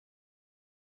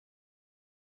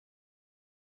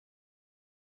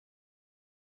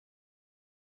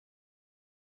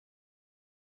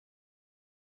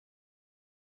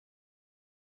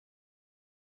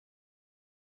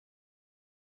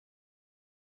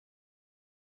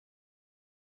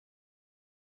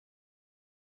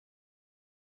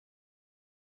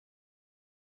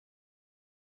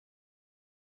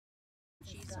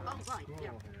cheese. Oh, right, yeah.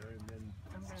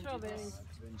 Strawberries.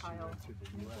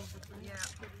 Yeah.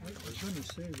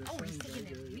 Oh, he's taking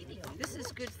a video. This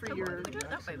is good for your...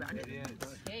 That way around.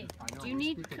 Okay. Do you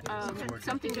need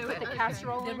something to put the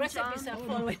casserole The in, recipes are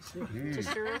following. to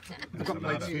serve? I've got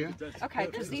plates here. Okay,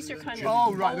 because these are kind of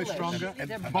Oh, right, they're bowlish. stronger.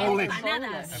 They're Bowlish.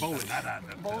 bowlish.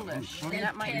 Bowlish. And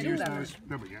that might do Use that. those.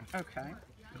 There we go. Okay.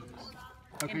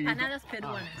 Okay, you've got, Empanadas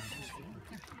peruanas.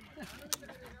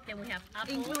 Then we have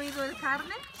apples. Incluido el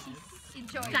carne?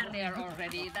 Enjoy it there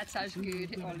already. That sounds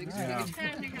good. It all looks good.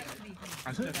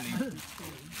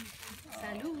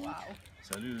 Salud. Wow.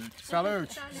 Salute.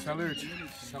 salute, salute,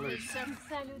 salute.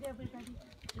 Salud, everybody.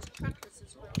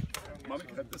 Mommy,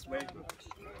 cut this way.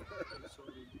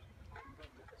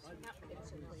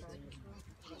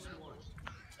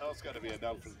 That's got to be a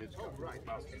down for the kids. What are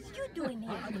you doing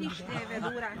here? Fish de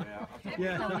verdura.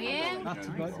 También.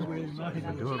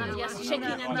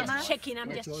 I'm just checking,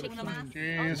 I'm just checking.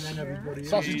 Cheese.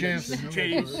 Sausages.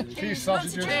 Cheese. Cheese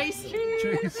sausages.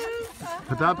 Cheese.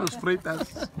 Patatas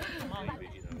fritas.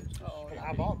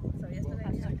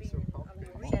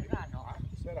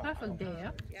 Perfect day,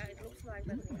 yeah? Yeah, it looks like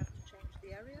that we have to change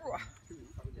the area.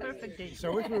 Perfect day.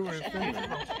 So if we were in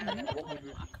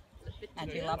Finland,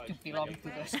 And we love to belong to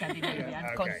the Scandinavian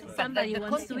Okay. continent. Somebody The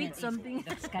wants to eat continent is something.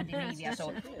 the Scandinavia.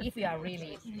 So if we are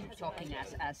really talking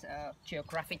as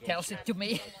geographic tells it to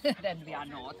me, then we are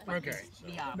not. But Okay.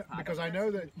 we are part because of I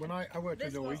know that when I worked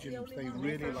with Norwegians, they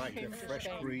really like their fresh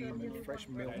cream and fresh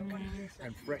milk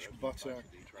and fresh butter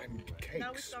and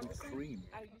cakes with cream.